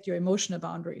protect your emotional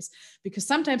boundaries, because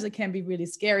sometimes it can be really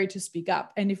scary to speak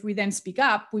up. And if we then speak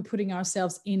up, we're putting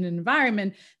ourselves in an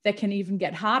environment that can even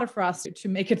get harder for us to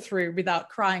make it through without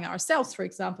crying ourselves, for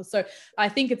example. So I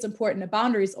think it's important. The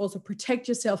boundaries also protect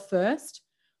yourself first,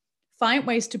 find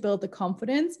ways to build the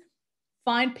confidence,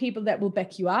 find people that will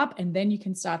back you up, and then you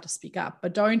can start to speak up.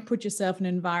 But don't put yourself in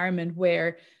an environment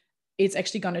where it's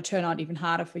actually going to turn out even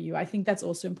harder for you. I think that's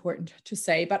also important to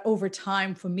say. But over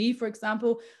time, for me, for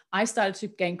example, I started to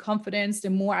gain confidence.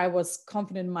 The more I was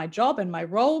confident in my job and my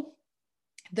role,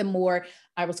 the more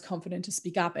I was confident to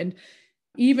speak up. And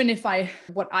even if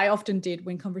what I often did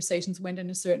when conversations went in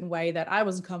a certain way that I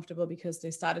wasn't comfortable, because they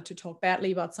started to talk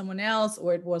badly about someone else,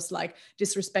 or it was like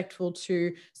disrespectful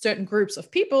to certain groups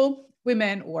of people,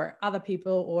 women or other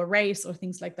people or race or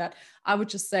things like that, I would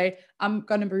just say, I'm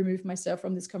going to remove myself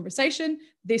from this conversation.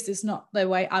 This is not the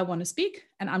way I want to speak,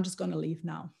 and I'm just going to leave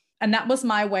now. And that was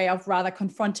my way of rather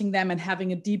confronting them and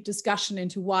having a deep discussion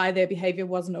into why their behavior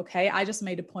wasn't okay. I just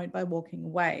made a point by walking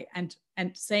away and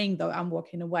saying, though, I'm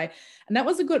walking away. And that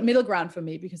was a good middle ground for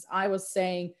me, because I was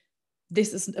saying,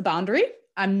 this isn't a boundary.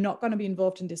 I'm not going to be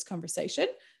involved in this conversation,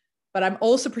 but I'm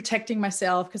also protecting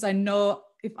myself, because I know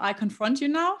if I confront you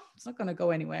now, it's not going to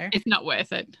go anywhere. It's not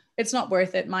worth it. It's not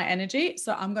worth it, my energy.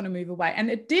 So I'm going to move away. And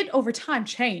it did over time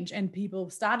change, and people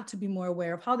started to be more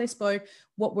aware of how they spoke,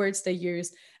 what words they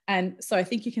used. And so I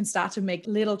think you can start to make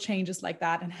little changes like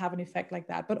that and have an effect like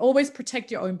that. But always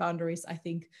protect your own boundaries, I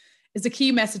think, is a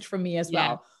key message from me as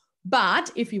well.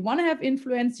 But if you want to have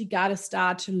influence, you got to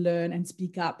start to learn and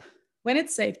speak up when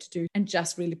it's safe to do, and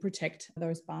just really protect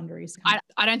those boundaries.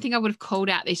 I don't think I would have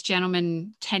called out this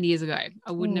gentleman 10 years ago.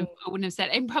 I wouldn't have said,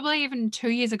 and probably even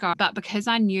 2 years ago, but because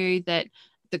I knew that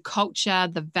the culture,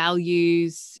 the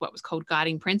values, what was called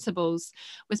guiding principles,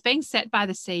 was being set by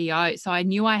the CEO. So I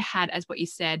knew I had, as what you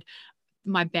said,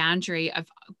 my boundary of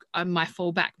my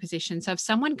fallback position. So if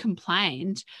someone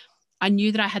complained, I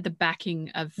knew that I had the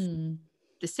backing of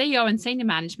the CEO and senior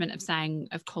management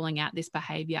of calling out this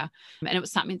behavior. And it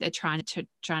was something they're trying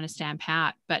to stamp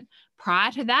out. But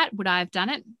prior to that, would I have done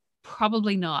it?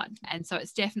 Probably not. And so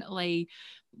it's definitely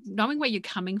knowing where you're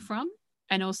coming from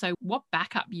and also what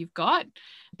backup you've got.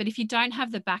 But if you don't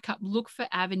have the backup, look for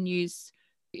avenues.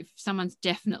 If someone's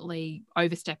definitely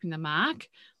overstepping the mark,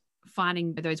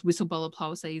 finding those whistleblower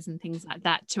policies and things like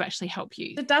that to actually help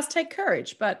you. It does take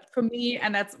courage, but for me,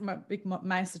 and that's my big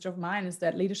message of mine, is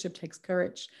that leadership takes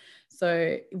courage.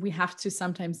 So we have to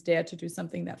sometimes dare to do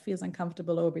something that feels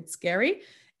uncomfortable or a bit scary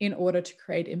in order to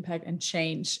create impact and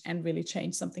change, and really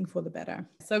change something for the better.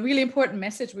 So really important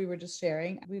message we were just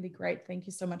sharing. Really great. Thank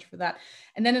you so much for that.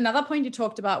 And then another point you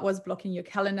talked about was blocking your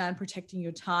calendar and protecting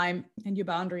your time and your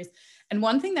boundaries. And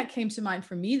one thing that came to mind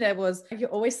for me there was, you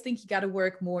always think you got to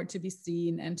work more to be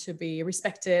seen and to be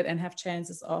respected and have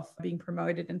chances of being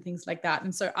promoted and things like that.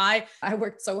 And so I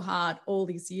worked so hard all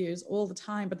these years, all the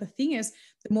time. But the thing is,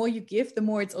 the more you give, the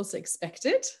more it's also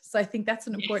expected. So I think that's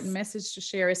an important message to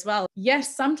share as well.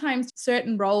 Yes, sometimes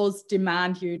certain roles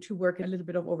demand you to work a little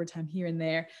bit of overtime here and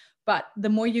there. But the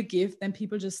more you give, then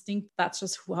people just think that's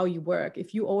just how you work.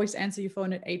 If you always answer your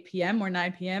phone at 8 p.m. or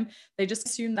 9 p.m., they just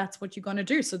assume that's what you're going to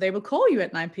do. So they will call you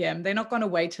at 9 p.m. They're not going to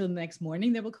wait till the next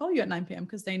morning. They will call you at 9 p.m.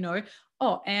 because they know,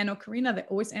 oh, Anne or Karina, they're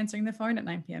always answering their phone at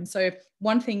 9 p.m. So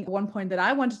one point that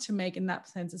I wanted to make in that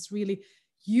sense is really,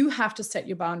 you have to set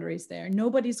your boundaries there.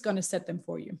 Nobody's going to set them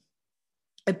for you.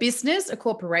 A business, a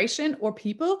corporation, or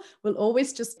people will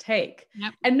always just take.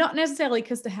 And not necessarily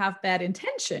because they have bad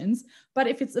intentions, but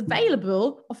if it's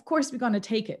available, of course, we're going to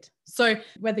take it. So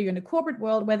whether you're in a corporate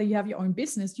world, whether you have your own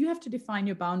business, you have to define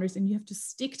your boundaries and you have to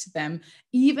stick to them,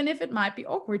 even if it might be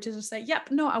awkward to just say, yep,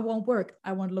 no, I won't work.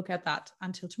 I won't look at that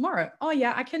until tomorrow. Oh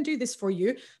yeah, I can do this for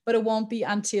you, but it won't be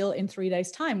until in 3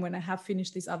 days' time when I have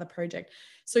finished this other project.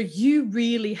 So you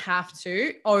really have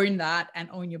to own that and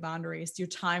own your boundaries, your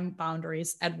time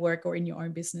boundaries at work or in your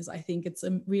own business. I think it's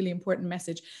a really important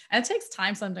message. And it takes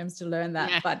time sometimes to learn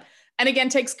that, and again,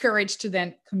 takes courage to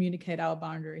then communicate our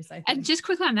boundaries, I think. And just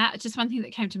quickly on that, just one thing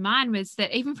that came to mind was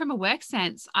that even from a work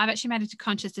sense, I've actually made a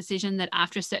conscious decision that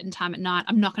after a certain time at night,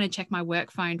 I'm not going to check my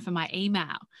work phone for my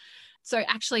email. So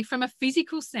actually from a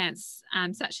physical sense,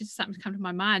 so actually something to come to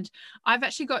my mind, I've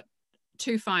actually got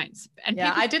 2 phones. And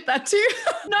I did that too.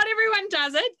 Not everyone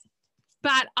does it.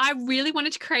 But I really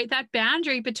wanted to create that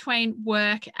boundary between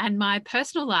work and my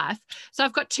personal life. So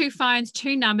I've got 2 phones,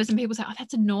 2 numbers, and people say, oh,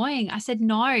 that's annoying. I said,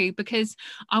 no, because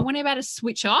I want to be able to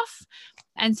switch off.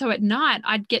 And so at night,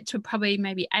 I'd get to probably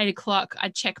maybe 8 o'clock,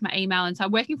 I'd check my email. And so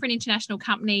working for an international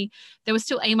company, there were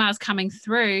still emails coming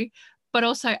through. But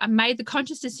also I made the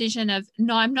conscious decision of,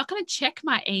 no, I'm not going to check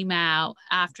my email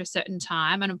after a certain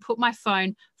time. And I put my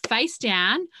phone face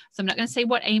down. So I'm not going to see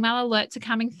what email alerts are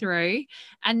coming through.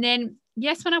 And then,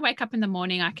 yes, when I wake up in the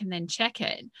morning, I can then check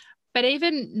it. But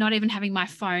even not even having my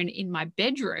phone in my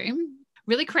bedroom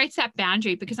really creates that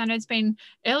boundary, because I know it's been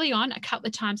early on, a couple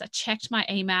of times I checked my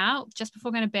email just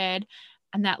before going to bed.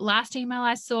 And that last email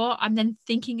I saw, I'm then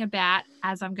thinking about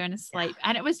as I'm going to sleep.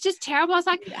 And it was just terrible. I was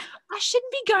like, I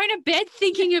shouldn't be going to bed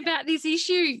thinking about this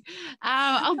issue.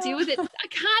 I'll deal with it. I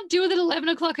can't deal with it 11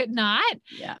 o'clock at night.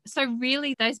 So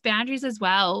really those boundaries as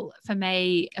well for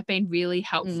me have been really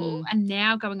helpful. And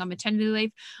now going on maternity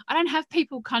leave, I don't have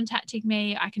people contacting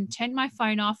me. I can turn my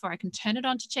phone off, or I can turn it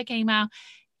on to check email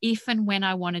if and when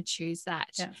I want to choose that.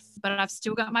 But I've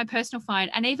still got my personal phone.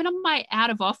 And even on my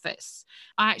out of office,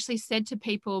 I actually said to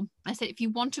people, I said, if you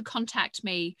want to contact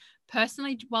me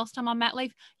personally whilst I'm on mat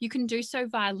leave, you can do so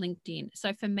via LinkedIn.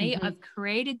 So for me, I've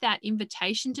created that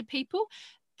invitation to people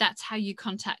that's how you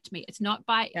contact me. It's not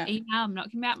by email. I'm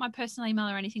not giving out my personal email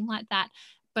or anything like that.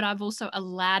 But I've also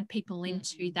allowed people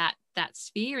into that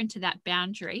sphere, into that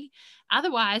boundary.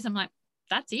 Otherwise, I'm like,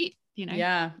 that's it.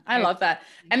 Yeah, I love that.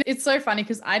 And it's so funny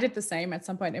because I did the same at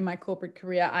some point in my corporate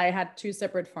career. I had 2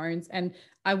 separate phones and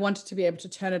I wanted to be able to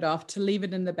turn it off, to leave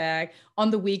it in the bag on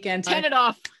the weekend. Turn it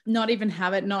off. Not even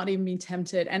have it, not even be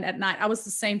tempted. And at night, I was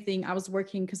the same thing. I was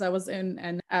working because I was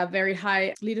in a very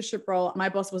high leadership role. My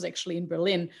boss was actually in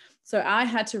Berlin. So I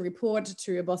had to report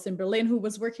to a boss in Berlin who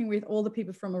was working with all the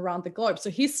people from around the globe. So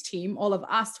his team, all of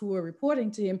us who were reporting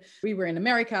to him, we were in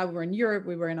America, we were in Europe,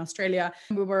 we were in Australia,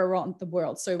 we were around the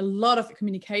world. So a lot of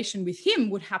communication with him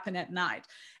would happen at night.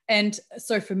 And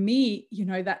so for me,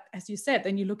 that, as you said,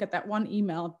 then you look at that one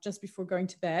email just before going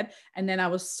to bed. And then I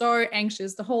was so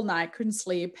anxious the whole night, couldn't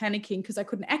sleep, panicking because I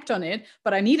couldn't act on it,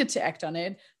 but I needed to act on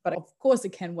it. But of course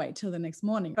it can wait till the next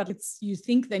morning, but you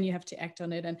think then you have to act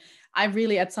on it. And I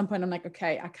really, at some point, I'm like,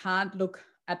 okay, I can't look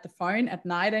at the phone at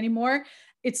night anymore.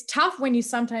 It's tough when you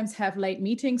sometimes have late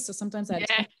meetings. So sometimes I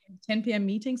had 10 p.m.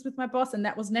 meetings with my boss, and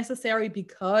that was necessary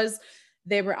because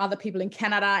there were other people in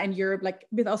Canada and Europe, like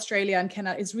with Australia and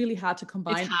Canada. It's really hard to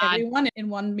combine everyone in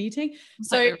one meeting.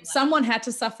 So someone had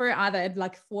to suffer either at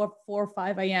like 4 or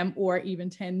 5 a.m. or even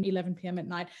 10, 11 p.m. at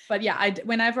night. But yeah,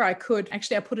 whenever I could,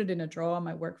 actually, I put it in a drawer on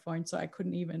my work phone so I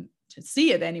couldn't even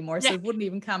see it anymore. So it wouldn't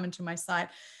even come into my sight.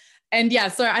 And yeah,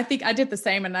 so I think I did the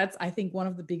same. And that's, I think, one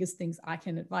of the biggest things I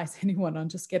can advise anyone on,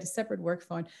 just get a separate work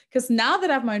phone. Because now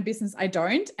that I have my own business, I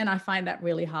don't. And I find that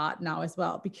really hard now as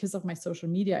well because of my social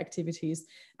media activities.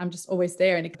 I'm just always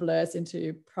there and it blurs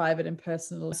into private and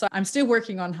personal. So I'm still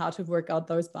working on how to work out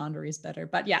those boundaries better.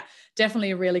 But yeah,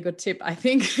 definitely a really good tip, I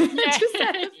think,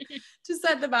 to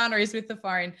set the boundaries with the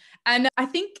phone. And I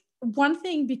think one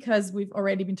thing, because we've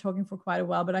already been talking for quite a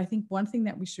while, but I think one thing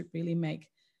that we should really make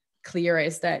clear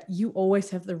is that you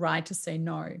always have the right to say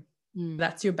no.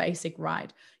 That's your basic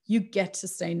right. You get to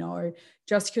say no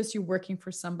just because you're working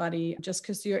for somebody, just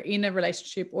because you're in a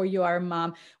relationship or you are a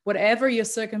mom, whatever your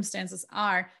circumstances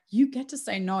are, you get to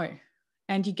say no.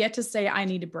 And you get to say, I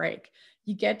need a break.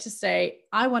 You get to say,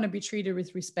 I want to be treated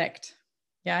with respect.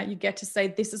 Yeah, you get to say,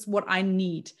 this is what I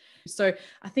need. So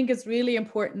I think it's really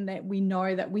important that we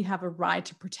know that we have a right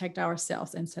to protect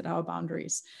ourselves and set our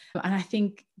boundaries. And I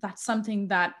think that's something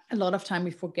that a lot of time we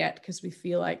forget because we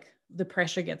feel like the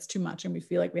pressure gets too much and we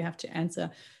feel like we have to answer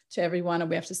to everyone and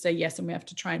we have to say yes and we have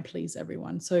to try and please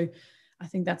everyone. So I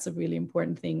think that's a really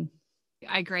important thing.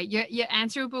 I agree. You're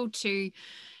answerable to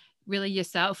really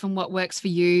yourself and what works for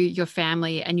you, your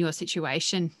family, and your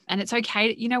situation. And it's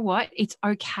okay. You know what? It's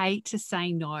okay to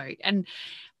say no. And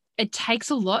it takes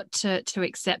a lot to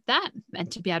accept that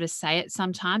and to be able to say it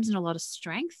sometimes, and a lot of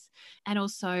strength. And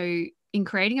also in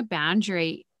creating a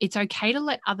boundary, it's okay to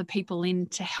let other people in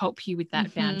to help you with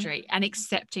that boundary, and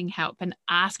accepting help and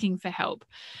asking for help.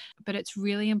 But it's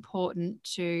really important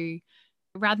to,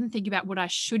 rather than think about what I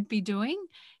should be doing,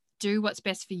 do what's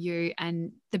best for you,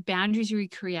 and the boundaries you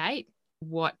create,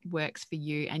 what works for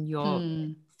you and your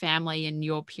family in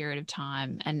your period of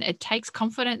time. And it takes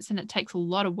confidence and it takes a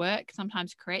lot of work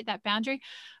sometimes to create that boundary,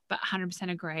 but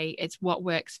 100% agree, it's what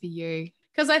works for you.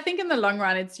 Because I think in the long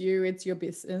run, it's you, it's your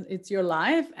business, it's your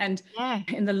life. And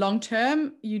in the long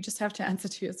term, you just have to answer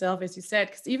to yourself, as you said.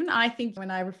 Because even I think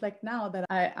when I reflect now that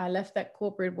I left that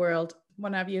corporate world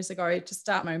 1.5 years ago to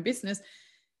start my own business,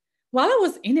 while I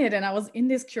was in it and I was in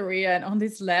this career and on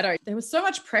this ladder, there was so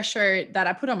much pressure that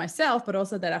I put on myself, but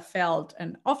also that I felt,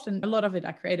 and often a lot of it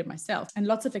I created myself, and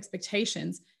lots of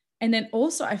expectations. And then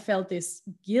also I felt this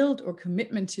guilt or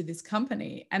commitment to this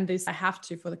company, and this I have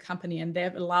to for the company, and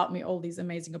they've allowed me all these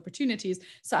amazing opportunities.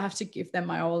 So I have to give them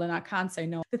my all and I can't say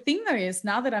no. The thing though is,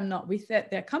 now that I'm not with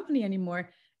their company anymore,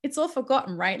 it's all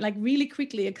forgotten, right? Like really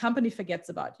quickly, a company forgets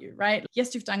about you, right?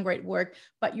 Yes, you've done great work,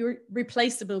 but you're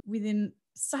replaceable within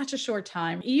such a short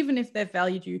time, even if they've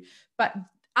valued you. But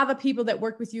other people that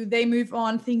work with you, they move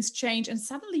on, things change, and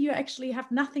suddenly you actually have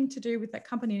nothing to do with that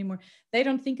company anymore. They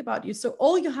don't think about you. So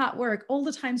all your hard work, all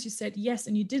the times you said yes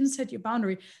and you didn't set your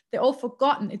boundary, they're all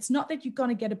forgotten. It's not that you're going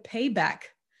to get a payback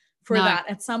for that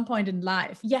at some point in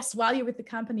life. Yes, while you're with the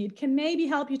company, it can maybe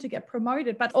help you to get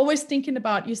promoted, but always thinking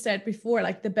about, you said before,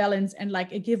 like the balance and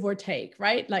like a give or take,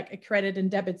 right? Like a credit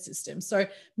and debit system. So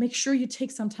make sure you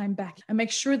take some time back and make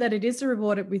sure that it is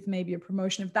rewarded with maybe a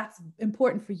promotion if that's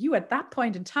important for you at that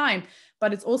point in time.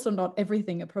 But it's also not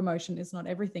everything. A promotion is not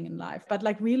everything in life, but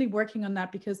like really working on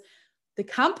that, because the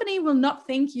company will not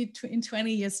thank you in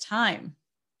 20 years time.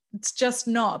 It's just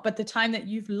not. But the time that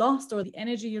you've lost, or the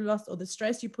energy you lost, or the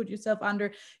stress you put yourself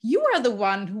under, you are the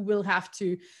one who will have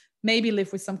to maybe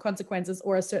live with some consequences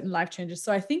or a certain life changes.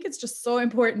 So I think it's just so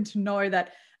important to know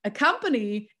that A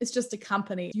company is just a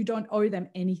company. You don't owe them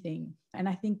anything. And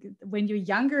I think when you're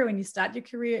younger, when you start your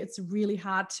career, it's really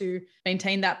hard to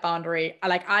maintain that boundary.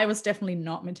 Like I was definitely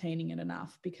not maintaining it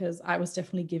enough because I was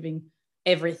definitely giving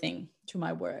everything to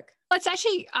my work. Well, it's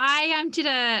actually, I did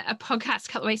a podcast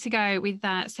a couple of weeks ago with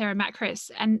Sarah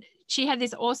Macris, and she had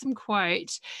this awesome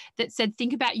quote that said,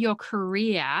 think about your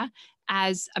career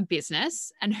as a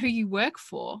business and who you work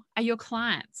for are your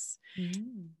clients.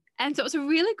 Mm. And so it was a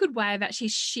really good way of actually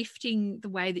shifting the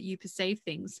way that you perceive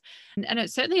things. And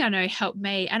it certainly, I know, helped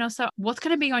me. And also what's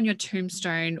going to be on your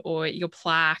tombstone or your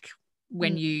plaque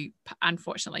when you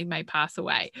unfortunately may pass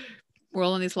away. We're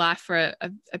all in this life for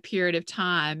a period of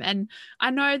time. And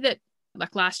I know that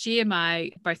like last year,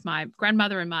 both my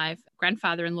grandmother and my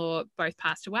grandfather-in-law both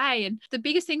passed away. And the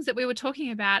biggest things that we were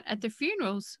talking about at the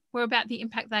funerals were about the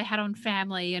impact they had on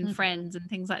family and friends and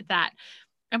things like that.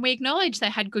 And we acknowledged they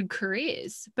had good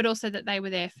careers, but also that they were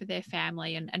there for their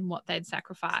family and what they'd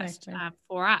sacrificed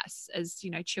for us as,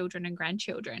 children and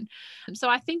grandchildren. So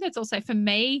I think that's also for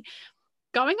me,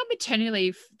 going on maternity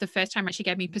leave the first time actually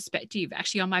gave me perspective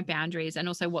actually on my boundaries and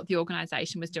also what the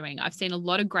organization was doing. I've seen a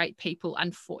lot of great people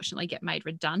unfortunately get made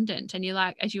redundant. And you're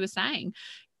like, as you were saying,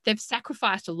 they've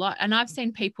sacrificed a lot. And I've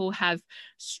seen people have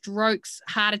strokes,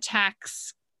 heart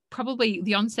attacks, probably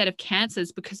the onset of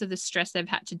cancers because of the stress they've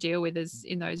had to deal with as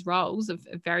in those roles of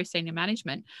very senior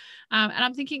management. And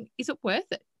I'm thinking, is it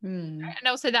worth it? And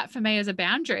also that for me as a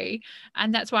boundary.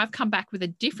 And that's why I've come back with a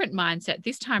different mindset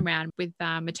this time around with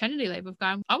maternity leave of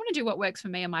going, I want to do what works for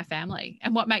me and my family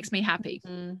and what makes me happy.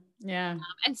 And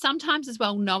sometimes as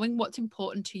well, knowing what's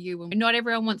important to you. And not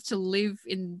everyone wants to live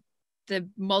in the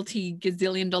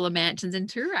multi-gazillion-dollar mansions in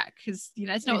Toorak because,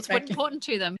 it's not what's important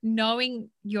to them. Knowing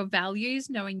your values,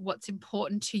 knowing what's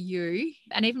important to you.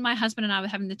 And even my husband and I were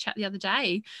having the chat the other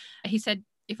day. He said,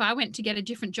 if I went to get a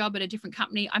different job at a different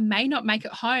company, I may not make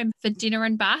it home for dinner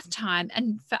and bath time.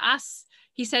 And for us,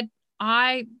 he said,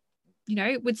 I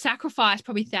would sacrifice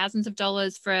probably thousands of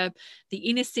dollars for the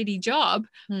inner city job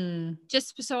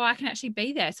just so I can actually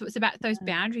be there. So it's about those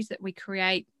boundaries that we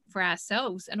create for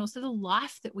ourselves and also the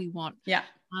life that we want.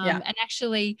 And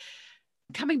actually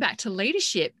coming back to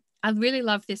leadership, I really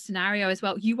love this scenario as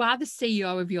well. You are the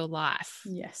CEO of your life.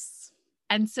 Yes.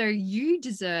 And so you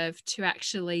deserve to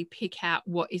actually pick out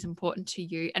what is important to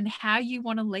you and how you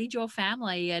want to lead your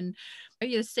family. And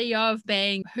you're the CEO of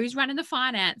being who's running the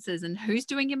finances and who's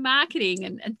doing your marketing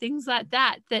and things like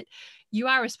that, that you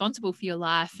are responsible for your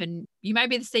life. And you may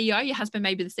be the CEO, your husband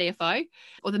may be the CFO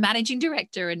or the managing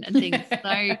director and things.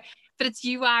 So, but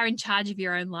you are in charge of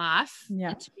your own life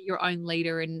and to be your own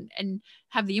leader and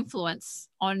have the influence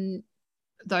on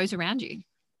those around you.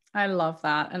 I love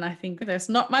that. And I think there's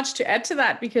not much to add to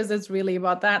that because it's really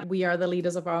about that. We are the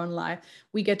leaders of our own life.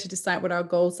 We get to decide what our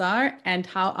goals are and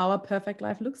how our perfect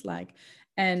life looks like.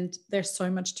 And there's so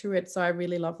much to it. So I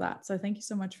really love that. So thank you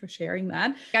so much for sharing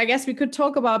that. I guess we could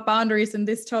talk about boundaries in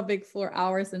this topic for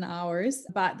hours and hours,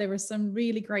 but there were some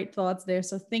really great thoughts there.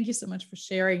 So thank you so much for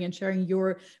sharing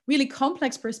your really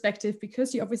complex perspective,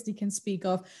 because you obviously can speak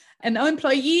of an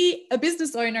employee, a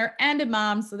business owner, and a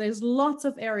mom. So there's lots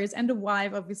of areas, and a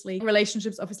wife, obviously.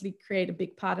 Relationships obviously create a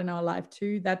big part in our life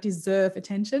too that deserve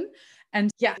attention. And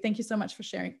thank you so much for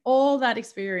sharing all that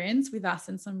experience with us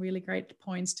and some really great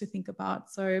points to think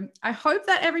about. So I hope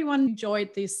that everyone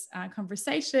enjoyed this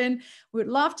conversation. We would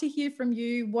love to hear from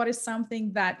you. What is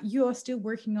something that you are still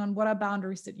working on? What are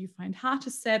boundaries that you find hard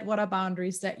to set? What are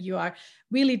boundaries that you are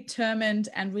really determined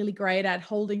and really great at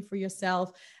holding for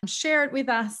yourself? Share it with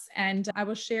us, and I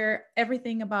will share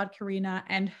everything about Karina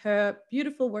and her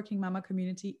beautiful Working Mama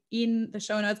community in the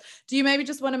show notes. Do you maybe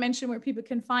just want to mention where people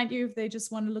can find you if they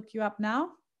just want to look you up now?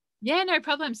 Yeah, no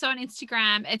problem. So on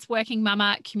Instagram, it's Working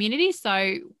Mama Community.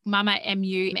 So Mama,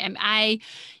 MUMA.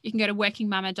 You can go to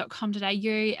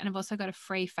workingmama.com.au. And I've also got a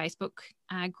free Facebook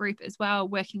group as well,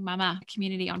 Working Mama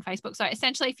Community on Facebook. So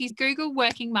essentially, if you Google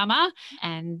Working Mama,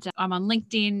 and I'm on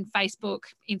LinkedIn, Facebook,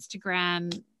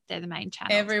 Instagram, they're the main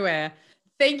channels. Everywhere.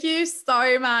 Thank you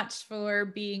so much for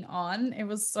being on. It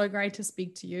was so great to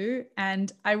speak to you.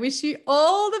 And I wish you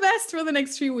all the best for the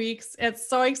next few weeks. It's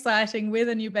so exciting with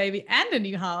a new baby and a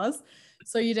new house.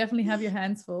 So you definitely have your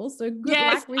hands full. So good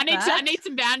luck with that. I need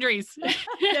some boundaries.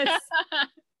 Yes.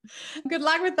 Good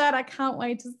luck with that. I can't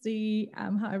wait to see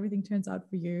how everything turns out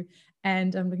for you.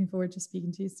 And I'm looking forward to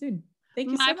speaking to you soon. Thank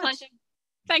you so much. My pleasure.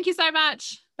 Thank you so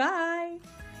much. Bye.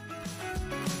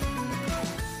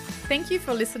 Thank you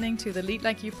for listening to the Lead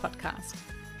Like You podcast.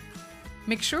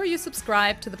 Make sure you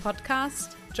subscribe to the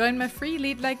podcast, join my free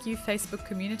Lead Like You Facebook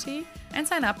community, and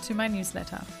sign up to my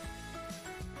newsletter.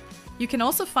 You can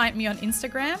also find me on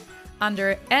Instagram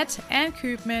under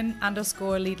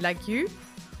 @AnneKoopman_leadlikeyou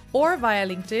or via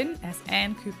LinkedIn as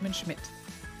Anne Koopman Schmidt.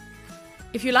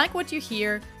 If you like what you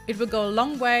hear, it will go a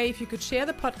long way if you could share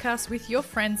the podcast with your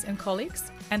friends and colleagues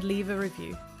and leave a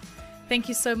review. Thank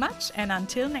you so much, and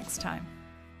until next time.